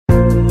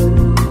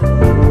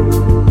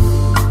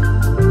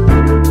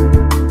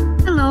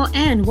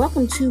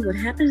welcome to What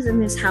Happens in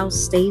This House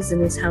Stays in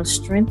This House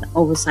Strength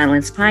Over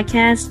Silence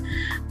podcast.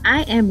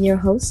 I am your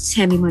host,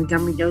 Tammy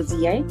Montgomery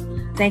Dozier.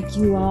 Thank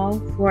you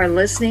all for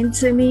listening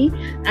to me.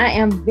 I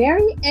am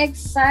very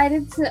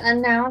excited to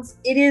announce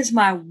it is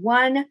my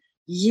 1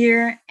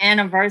 year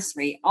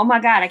anniversary. Oh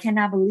my God, I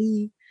cannot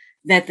believe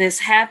that this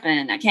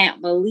happened. I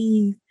can't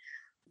believe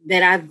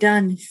that I've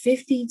done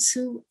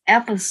 52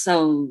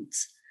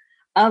 episodes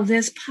of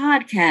this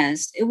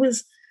podcast. It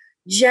was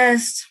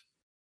just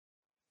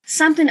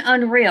something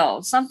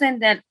unreal, something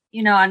that,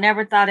 I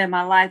never thought in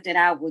my life that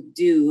I would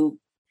do.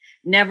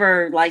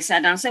 Never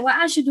sat down and said, well,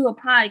 I should do a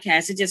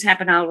podcast. It just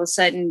happened all of a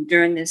sudden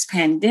during this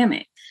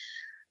pandemic.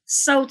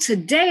 So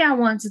today I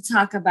want to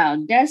talk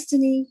about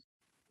destiny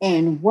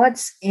and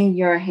what's in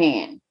your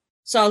hand.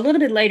 So a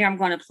little bit later, I'm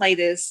going to play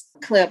this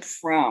clip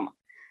from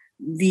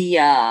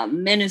the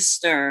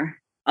minister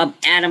of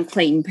Adam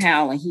Clayton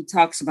Powell, and he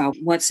talks about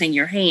what's in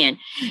your hand.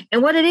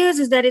 And what it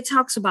is that it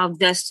talks about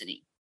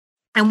destiny.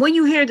 And when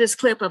you hear this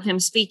clip of him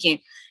speaking,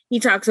 he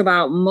talks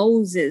about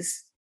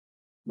Moses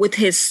with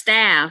his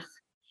staff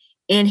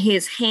in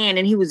his hand,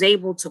 and he was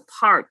able to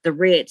part the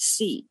Red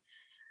Sea.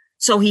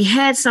 So he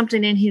had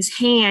something in his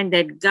hand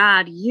that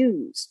God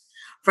used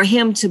for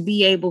him to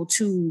be able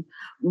to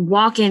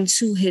walk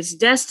into his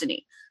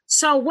destiny.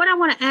 So what I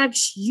want to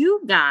ask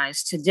you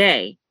guys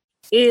today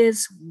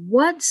is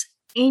what's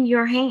in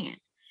your hand?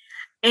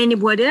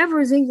 And whatever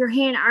is in your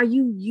hand, are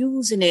you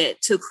using it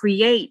to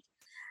create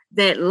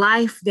that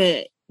life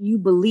that you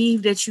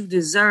believe that you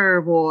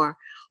deserve?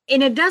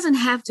 And it doesn't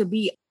have to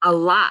be a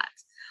lot.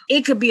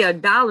 It could be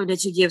 $1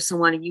 that you give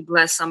someone and you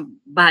bless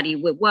somebody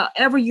with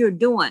whatever you're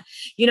doing.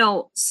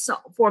 So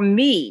for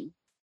me,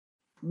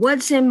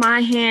 what's in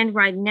my hand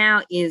right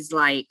now is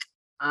like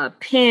a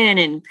pen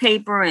and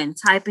paper and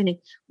typing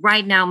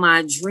right now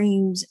my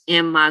dreams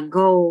and my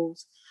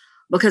goals,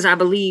 because I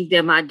believe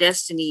that my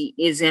destiny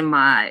is in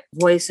my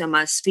voice and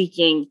my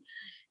speaking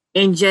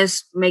and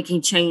just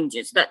making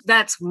changes.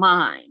 That's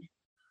mine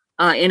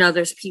in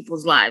others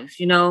people's lives.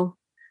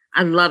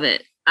 I love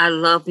it. I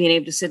love being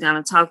able to sit down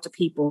and talk to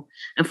people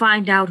and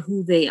find out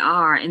who they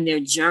are in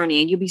their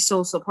journey. And you'll be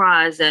so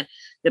surprised that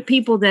the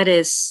people that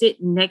is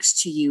sitting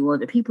next to you or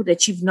the people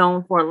that you've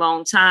known for a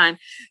long time,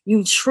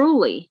 you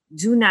truly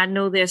do not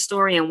know their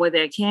story and where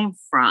they came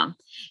from.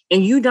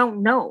 And you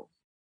don't know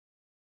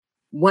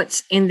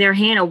what's in their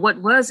hand or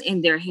what was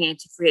in their hand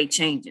to create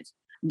changes.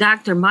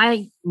 Dr.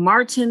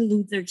 Martin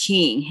Luther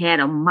King had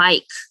a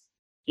mic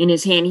in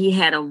his hand. He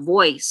had a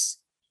voice.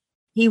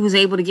 He was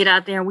able to get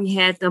out there, and we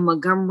had the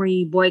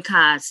Montgomery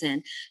boycotts,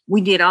 and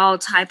we did all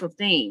type of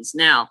things.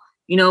 Now,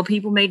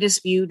 people may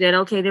dispute that,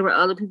 okay, there were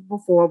other people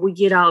before. We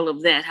get all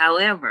of that.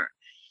 However,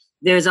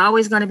 there's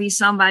always going to be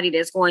somebody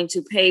that's going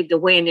to pave the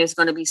way, and there's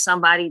going to be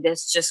somebody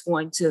that's just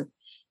going to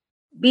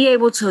be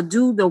able to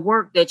do the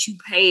work that you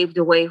paved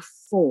the way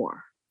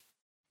for.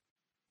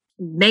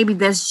 Maybe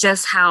that's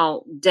just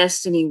how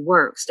destiny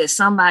works, that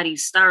somebody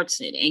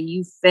starts it and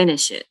you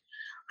finish it.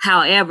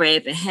 However,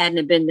 if it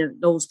hadn't been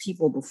those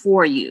people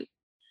before you,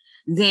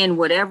 then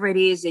whatever it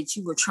is that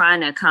you were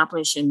trying to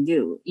accomplish and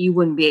do, you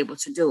wouldn't be able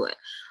to do it.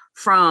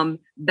 From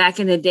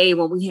back in the day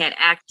when we had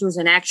actors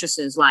and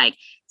actresses like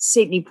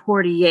Sidney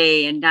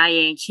Poitier and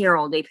Diane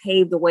Carroll, they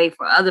paved the way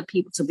for other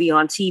people to be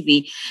on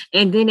TV.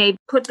 And then they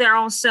put their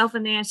own self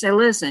in there and say,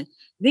 listen,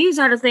 these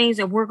are the things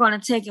that we're going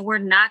to take and we're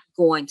not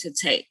going to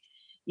take.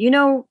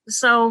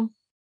 So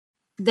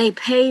they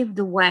paved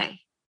the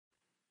way.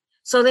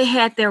 So they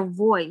had their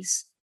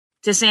voice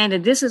to saying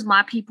that this is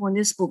my people and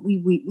this is what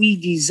we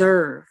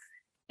deserve.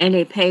 And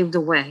they paved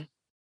the way.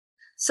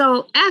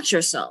 So ask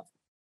yourself,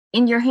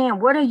 in your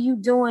hand, what are you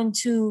doing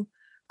to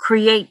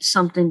create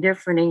something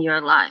different in your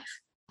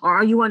life? Or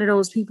are you one of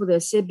those people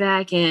that sit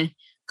back and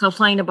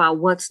complain about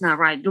what's not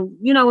right?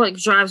 You know what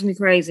drives me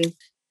crazy?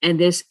 And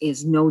this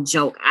is no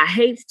joke. I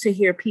hate to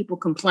hear people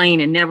complain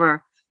and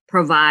never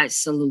provide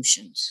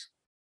solutions.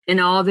 And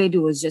all they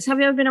do is have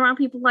you ever been around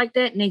people like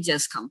that? And they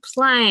just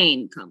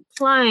complain.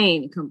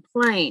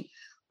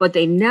 But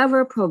they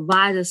never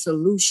provide a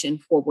solution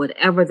for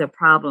whatever the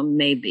problem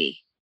may be.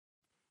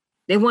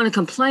 They want to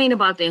complain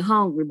about they're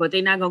hungry, but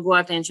they're not going to go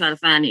out there and try to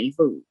find any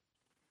food.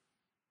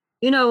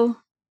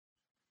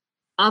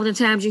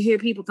 Oftentimes you hear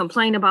people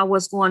complain about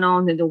what's going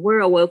on in the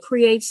world. Well,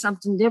 create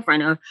something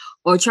different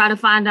or try to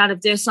find out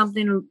if there's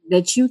something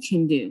that you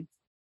can do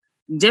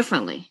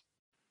differently.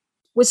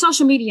 With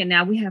social media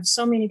now, we have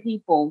so many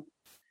people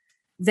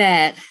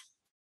that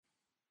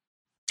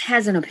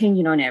has an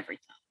opinion on everything.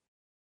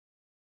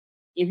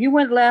 If you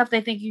went left, they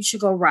think you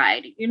should go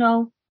right.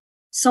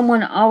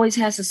 Someone always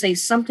has to say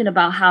something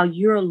about how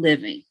you're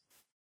living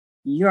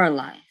your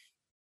life.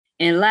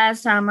 And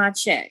last time I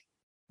checked,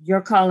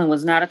 your calling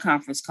was not a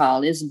conference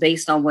call. It's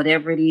based on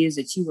whatever it is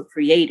that you were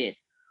created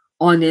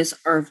on this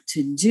earth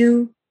to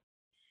do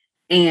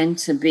and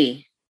to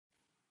be.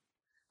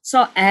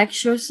 So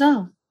ask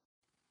yourself,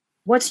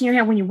 what's in your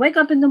hand? When you wake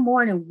up in the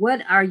morning,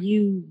 what are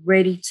you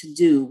ready to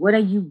do? What are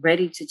you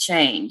ready to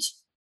change?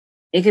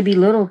 It could be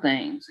little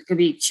things. It could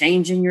be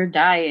changing your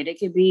diet. It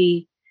could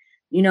be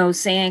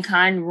saying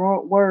kind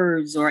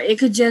words, or it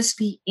could just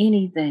be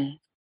anything,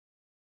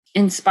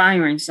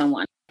 inspiring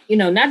someone.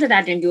 Not that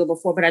I didn't do it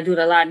before, but I do it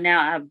a lot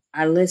now.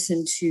 I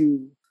listen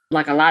to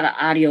like a lot of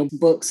audio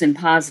books and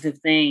positive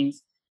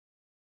things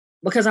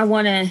because I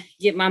want to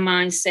get my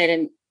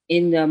mindset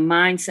in the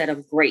mindset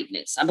of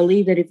greatness. I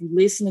believe that if you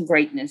listen to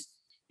greatness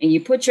and you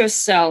put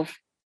yourself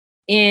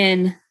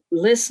in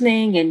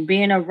listening and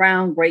being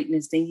around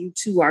greatness, then you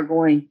too are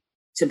going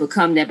to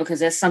become that, because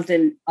there's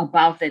something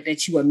about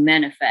that you will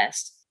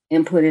manifest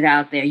and put it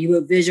out there. You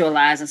will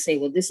visualize and say,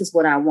 well, this is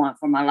what I want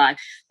for my life.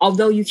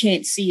 Although you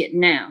can't see it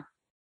now,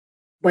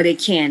 but it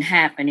can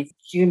happen. If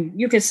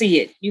you can see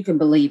it, you can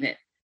believe it.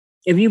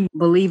 If you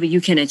believe it,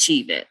 you can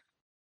achieve it.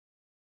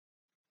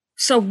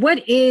 So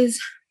what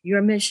is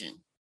your mission?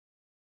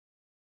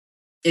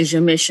 Is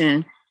your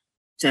mission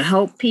to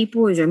help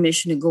people? Is your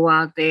mission to go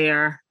out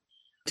there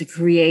to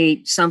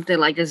create something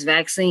like this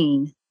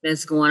vaccine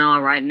that's going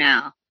on right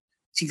now,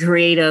 to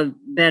create a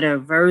better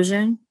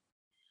version,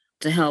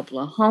 to help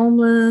the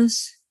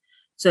homeless,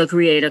 to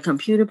create a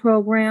computer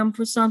program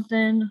for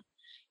something,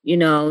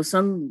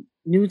 some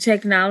new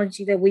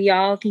technology that we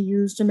all can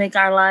use to make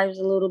our lives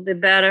a little bit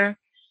better?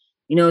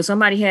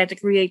 Somebody had to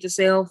create the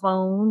cell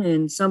phone,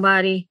 and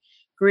somebody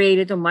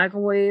created the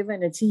microwave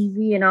and the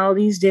TV and all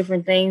these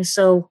different things.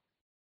 So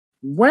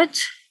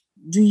what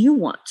do you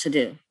want to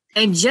do?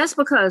 And just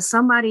because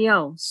somebody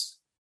else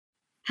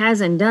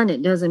hasn't done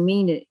it doesn't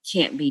mean it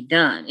can't be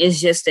done.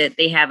 It's just that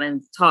they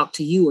haven't talked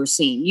to you or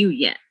seen you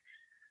yet.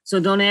 So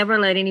don't ever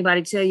let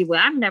anybody tell you,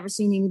 well, I've never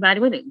seen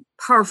anybody with it.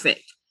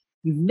 Perfect.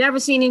 You've never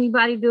seen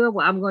anybody do it.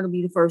 Well, I'm going to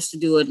be the first to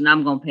do it, and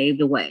I'm going to pave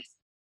the way.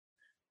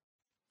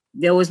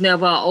 There was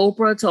never an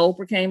Oprah till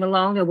Oprah came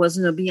along. There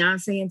wasn't a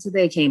Beyonce until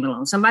they came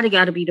along. Somebody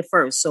got to be the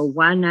first. So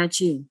why not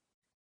you?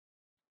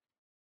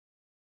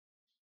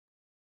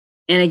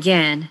 And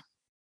again,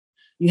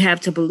 you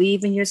have to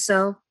believe in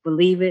yourself,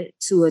 believe it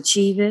to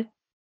achieve it.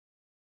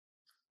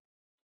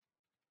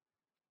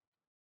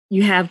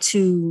 You have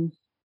to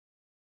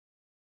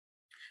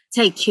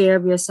take care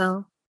of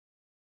yourself.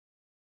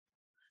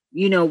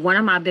 One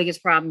of my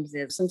biggest problems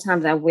is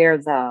sometimes I wear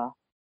the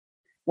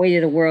weight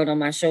of the world on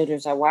my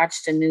shoulders. I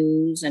watch the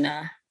news and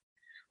I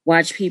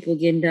watch people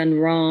getting done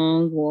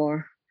wrong,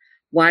 or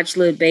watch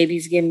little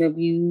babies getting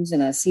abused,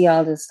 and I see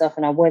all this stuff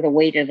and I wear the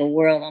weight of the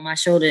world on my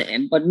shoulder.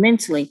 But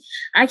mentally,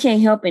 I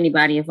can't help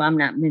anybody if I'm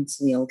not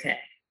mentally okay,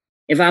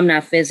 if I'm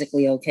not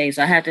physically okay.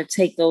 So I have to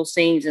take those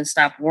things and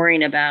stop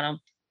worrying about them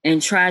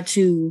and try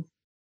to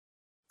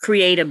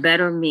create a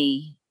better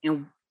me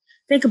and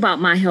think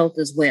about my health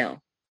as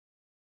well.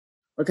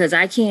 Because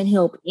I can't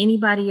help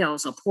anybody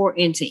else or pour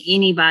into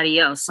anybody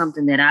else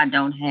something that I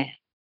don't have.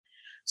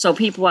 So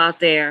people out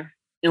there,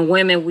 and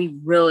women, we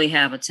really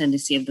have a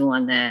tendency of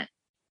doing that,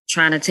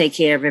 trying to take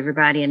care of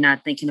everybody and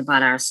not thinking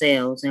about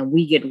ourselves. And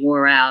we get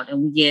wore out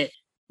and we get,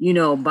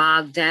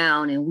 bogged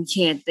down, and we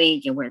can't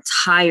think, and we're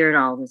tired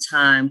all the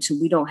time too.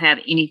 We don't have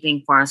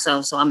anything for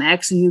ourselves. So I'm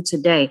asking you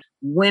today,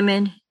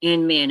 women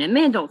and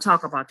men don't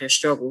talk about their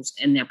struggles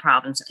and their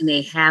problems, and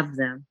they have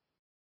them,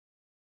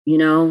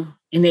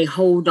 and they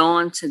hold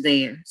on to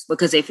theirs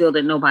because they feel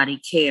that nobody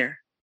cares,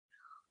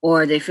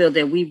 or they feel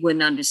that we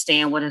wouldn't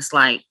understand what it's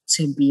like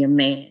to be a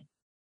man.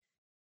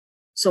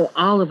 So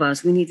all of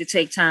us, we need to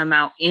take time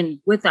out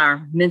with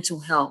our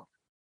mental health.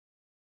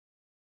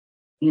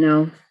 We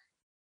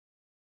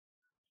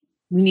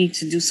need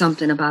to do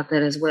something about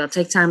that as well.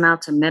 Take time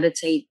out to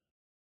meditate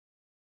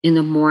in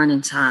the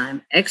morning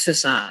time,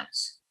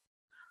 exercise,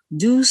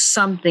 do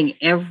something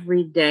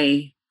every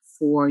day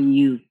for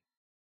you.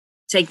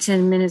 Take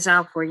 10 minutes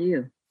out for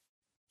you,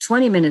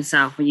 20 minutes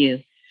out for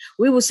you.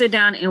 We will sit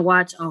down and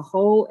watch a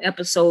whole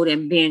episode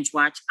and binge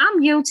watch.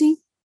 I'm guilty.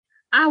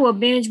 I will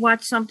binge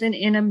watch something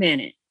in a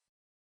minute,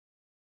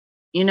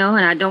 and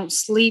I don't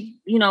sleep,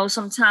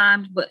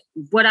 sometimes. But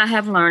what I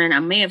have learned, and I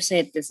may have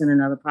said this in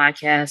another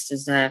podcast,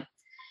 is that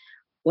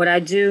what I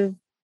do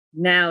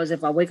now is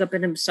if I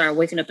start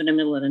waking up in the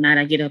middle of the night,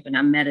 I get up and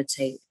I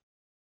meditate,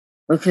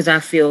 because I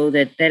feel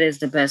that is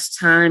the best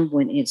time,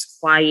 when it's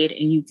quiet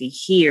and you can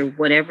hear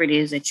whatever it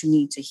is that you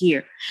need to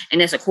hear.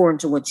 And that's according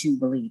to what you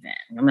believe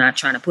in. I'm not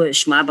trying to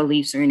push my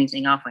beliefs or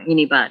anything off on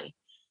anybody.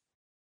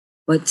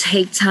 But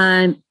take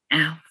time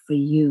out for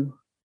you.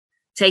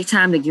 Take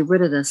time to get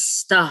rid of the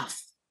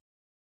stuff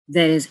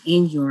that is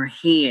in your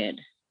head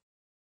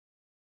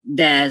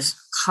that's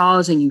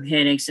causing you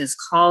headaches, that's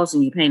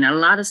causing you pain. A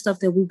lot of stuff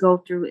that we go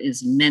through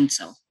is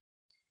mental.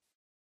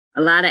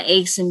 A lot of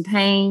aches and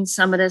pains,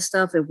 some of that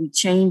stuff, if we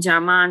change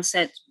our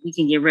mindset, we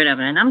can get rid of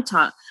it. And I'm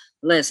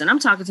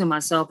talking to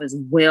myself as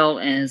well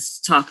as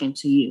talking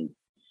to you.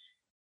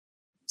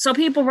 So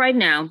people, right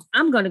now,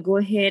 I'm going to go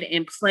ahead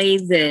and play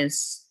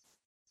this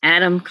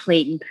Adam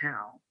Clayton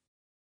Powell.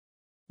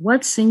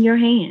 What's in your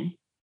hand?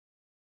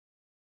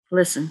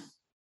 Listen.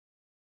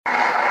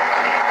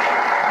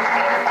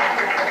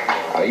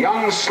 A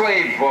young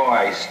slave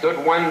boy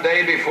stood one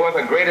day before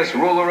the greatest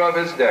ruler of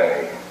his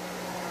day.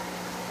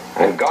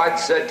 And God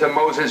said to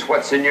Moses,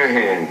 "What's in your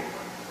hand?"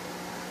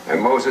 And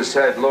Moses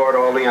said, "Lord,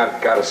 only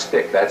I've got a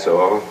stick, that's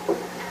all."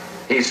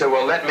 He said,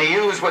 well, let me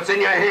use what's in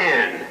your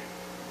hand.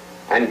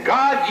 And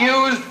God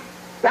used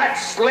that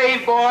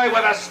slave boy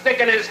with a stick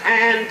in his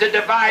hand to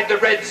divide the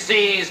Red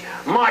Seas,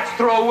 march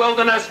through a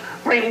wilderness,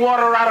 bring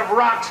water out of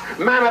rocks,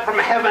 manna from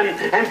heaven,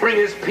 and bring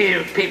his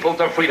people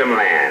to Freedom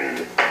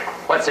Land.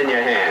 What's in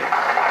your hand?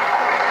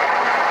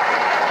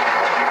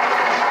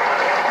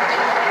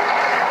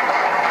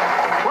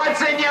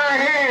 What's in your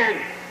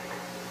hand?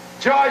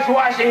 George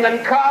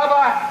Washington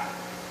Carver,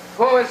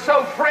 who was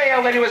so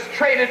frail that he was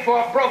traded for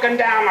a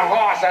broken-down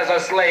horse as a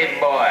slave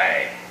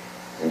boy.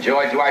 And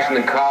George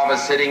Washington Carver,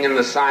 sitting in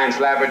the science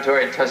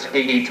laboratory at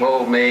Tuskegee,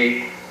 told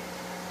me,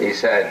 he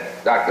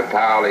said, Dr.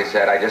 Powell, he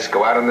said, I just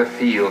go out in the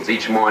fields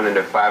each morning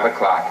at 5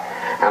 o'clock,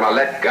 and I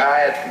let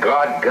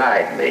God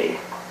guide me.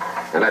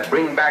 And I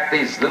bring back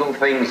these little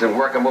things and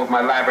work them over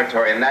my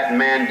laboratory, and that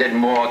man did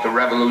more to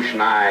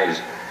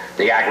revolutionize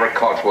the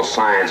agricultural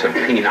science of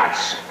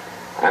peanuts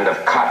and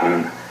of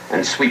cotton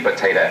and sweet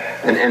potato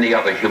than any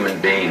other human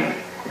being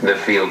in the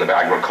field of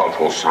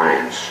agricultural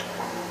science.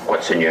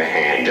 What's in your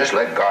hand? Just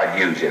let God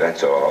use you,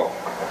 that's all.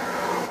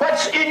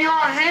 What's in your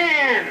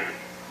hand?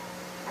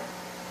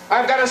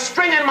 I've got a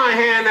string in my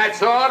hand,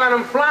 that's all, and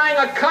I'm flying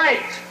a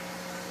kite.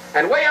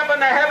 And way up in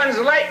the heavens,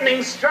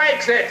 lightning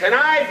strikes it. And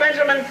I,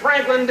 Benjamin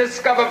Franklin,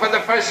 discover for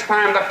the first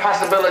time the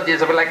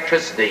possibilities of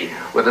electricity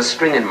with a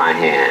string in my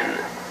hand.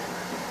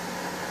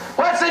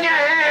 What's in your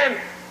hand?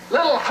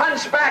 Little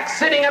hunchback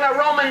sitting in a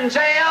Roman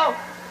jail?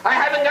 I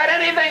haven't got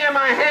anything in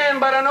my hand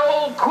but an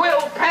old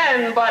quill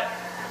pen, but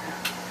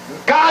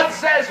God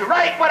says,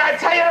 write what I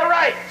tell you to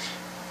write.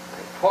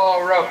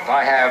 Paul wrote,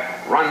 I have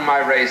run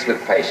my race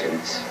with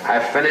patience.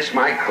 I've finished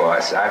my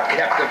course. I've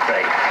kept the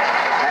faith.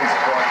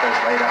 Henceforth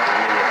there's laid up in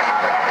me a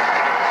crown of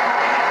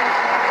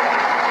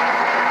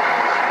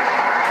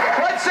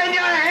life. What's in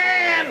your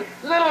hand,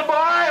 little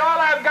boy?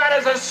 All I've got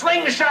is a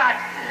slingshot.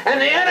 And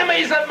the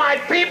enemies of my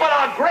people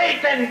are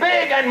great and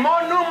big and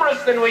more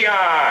numerous than we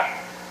are.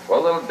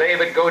 Well, little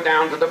David, go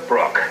down to the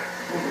brook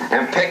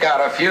and pick out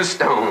a few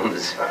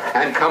stones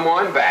and come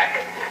on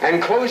back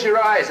and close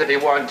your eyes if you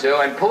want to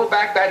and pull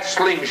back that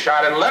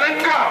slingshot and let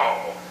it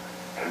go.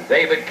 And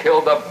David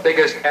killed the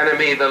biggest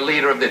enemy, the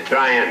leader of the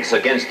giants,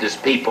 against his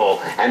people,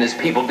 and his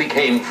people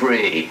became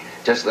free,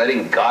 just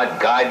letting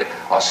God guide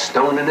a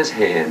stone in his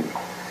hand.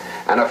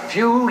 And a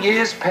few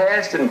years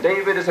passed and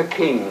David is a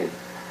king.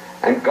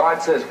 And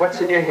God says, what's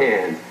in your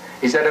hand?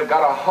 He said, I've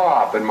got a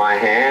harp in my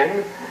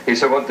hand. He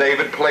said, well,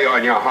 David, play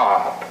on your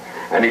harp.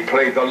 And he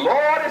played, the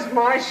Lord is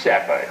my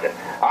shepherd,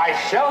 I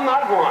shall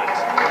not want.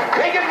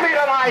 Maketh me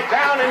to lie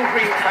down in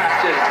green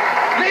pastures,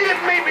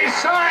 leadeth me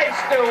beside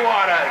still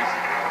waters.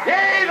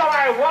 Yea, though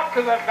I walk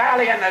through the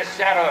valley in the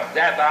shadow of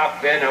death, I'll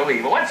fear no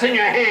evil. What's in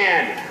your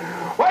hand?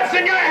 What's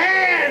in your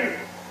hand?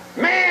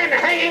 Man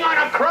hanging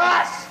on a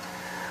cross.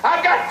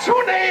 I've got 2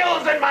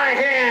 nails in my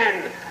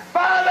hand.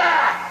 Father,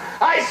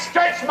 I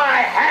stretch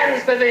my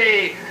hands to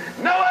thee.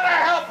 No other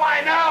help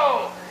I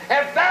know.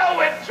 If thou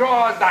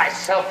withdraws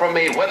thyself from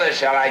me, whither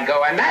shall I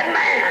go? And that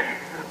man,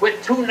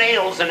 with 2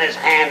 nails in his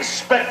hand,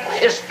 split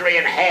history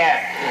in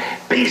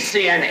half,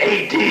 BC and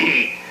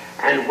AD.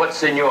 And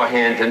what's in your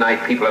hand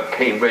tonight, people of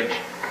Cambridge?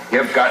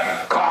 You've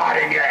got God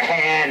in your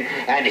hand,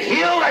 and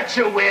he'll let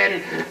you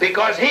win,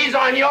 because he's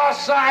on your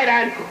side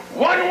and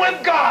one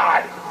with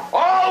God,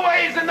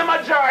 always in the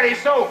majority.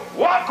 So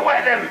walk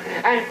with him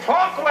and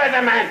talk with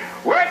him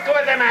and work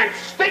with him and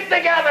stick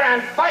together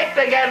and fight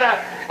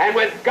together. And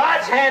with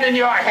God's hand in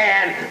your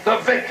hand, the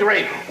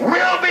victory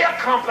will be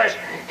accomplished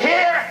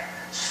here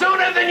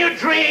sooner than you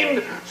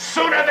dreamed,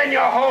 sooner than you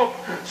hoped,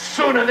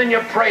 sooner than you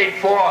prayed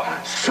for,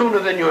 sooner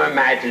than you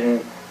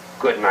imagined.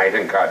 Good night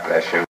and God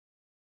bless you.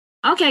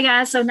 Okay,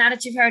 guys. So now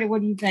that you've heard it,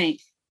 what do you think?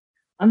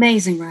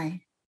 Amazing, right?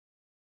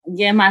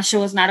 Yeah, my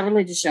show is not a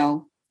religious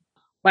show.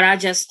 But I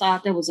just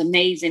thought that was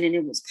amazing, and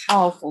it was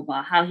powerful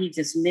about how he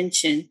just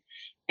mentioned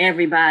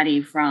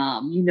everybody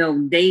from,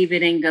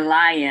 David and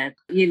Goliath,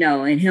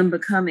 and him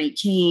becoming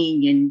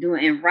king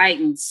and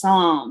writing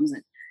Psalms.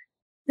 And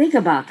think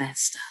about that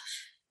stuff.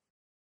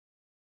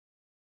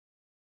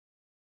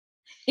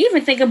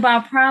 Even think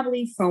about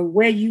probably from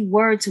where you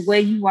were to where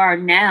you are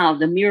now,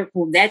 the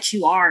miracle that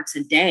you are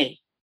today.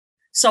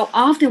 So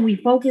often we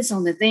focus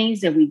on the things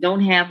that we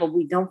don't have, but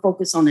we don't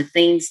focus on the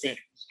things that we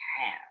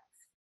have.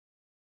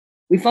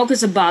 We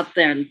focus about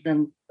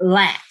the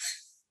lack,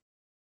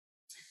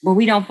 but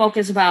we don't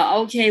focus about,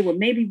 okay, well,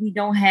 maybe we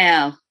don't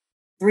have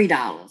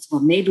 $3,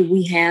 but maybe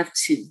we have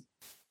 2.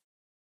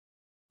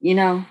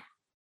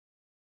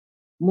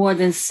 More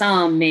than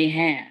some may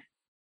have.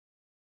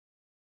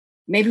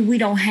 Maybe we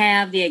don't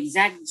have the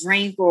exact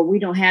drink or we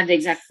don't have the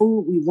exact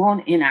food we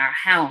want in our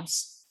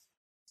house,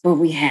 but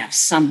we have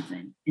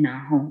something in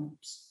our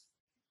homes.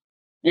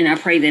 And I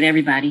pray that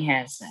everybody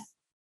has that.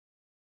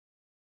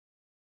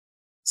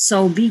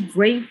 So be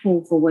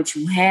grateful for what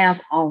you have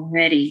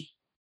already.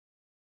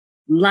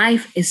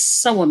 Life is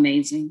so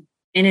amazing,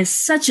 and it's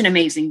such an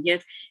amazing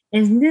gift.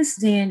 In this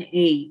day and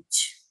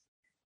age,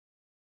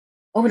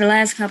 over the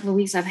last couple of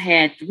weeks, I've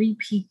had 3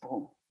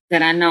 people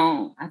that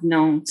I've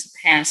known to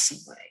pass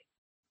away.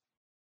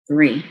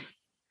 3.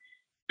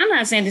 I'm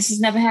not saying this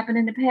has never happened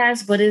in the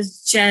past, but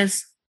it's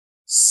just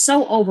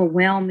so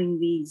overwhelming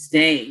these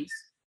days.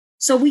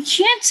 So we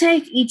can't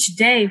take each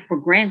day for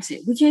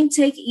granted. We can't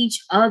take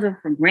each other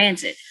for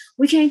granted.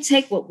 We can't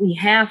take what we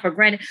have for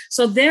granted.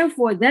 So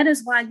therefore, that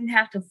is why you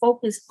have to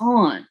focus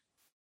on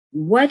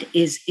what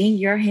is in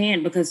your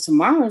hand, because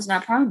tomorrow is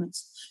not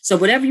promised. So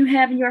whatever you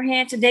have in your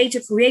hand today to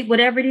create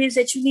whatever it is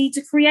that you need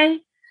to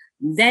create,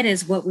 that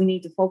is what we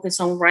need to focus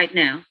on right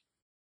now.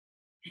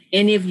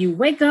 And if you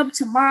wake up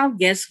tomorrow,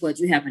 guess what?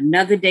 You have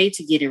another day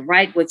to get it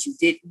right, what you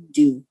didn't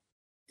do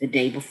the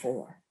day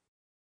before.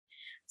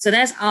 So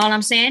that's all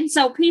I'm saying.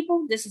 So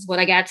people, this is what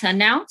I got to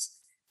announce.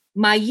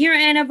 My year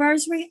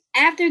anniversary.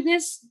 After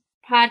this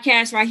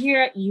podcast right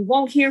here, you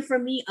won't hear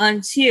from me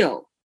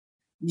until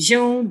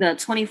June the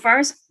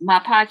 21st. My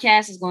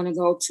podcast is going to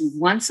go to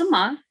once a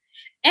month,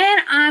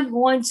 and I'm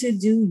going to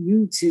do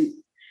YouTube.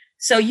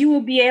 So you will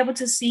be able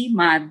to see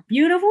my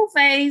beautiful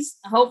face.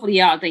 Hopefully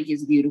y'all think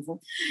it's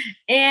beautiful.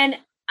 And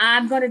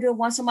I'm going to do it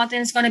once a month,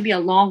 and it's going to be a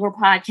longer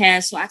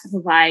podcast so I can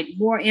provide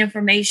more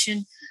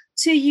information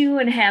to you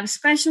and have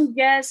special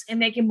guests and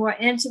make it more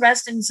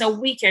interesting so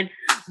we can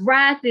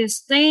ride this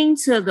thing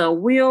till the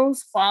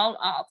wheels fall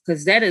off,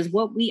 because that is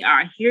what we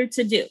are here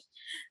to do.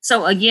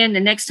 So again, the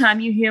next time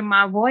you hear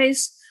my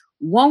voice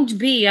won't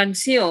be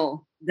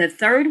until the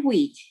third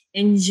week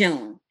in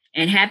June.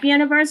 And happy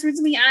anniversary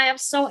to me. I am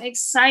so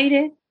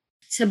excited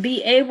to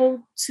be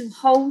able to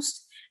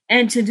host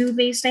and to do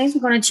these things.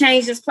 We're going to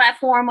change this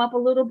platform up a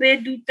little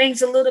bit, do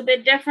things a little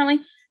bit differently.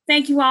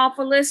 Thank you all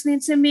for listening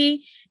to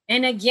me.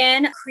 And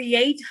again,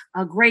 create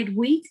a great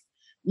week.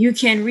 You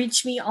can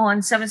reach me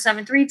on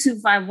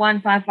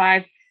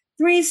 773-251-5537.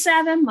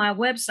 My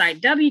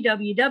website,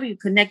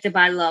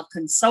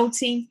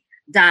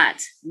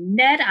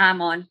 www.connectedbyloveconsulting.net.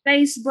 I'm on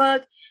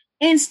Facebook,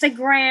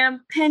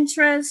 Instagram,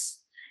 Pinterest.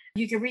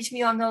 You can reach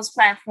me on those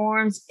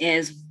platforms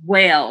as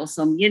well.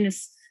 So I'm getting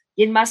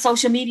my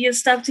social media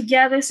stuff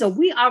together. So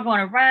we are going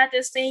to ride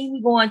this thing.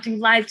 We're going through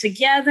life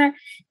together,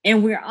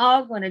 and we're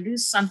all going to do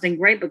something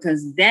great,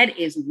 because that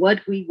is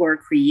what we were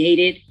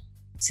created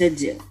to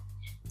do.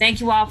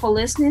 Thank you all for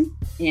listening,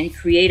 and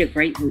create a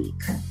great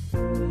week.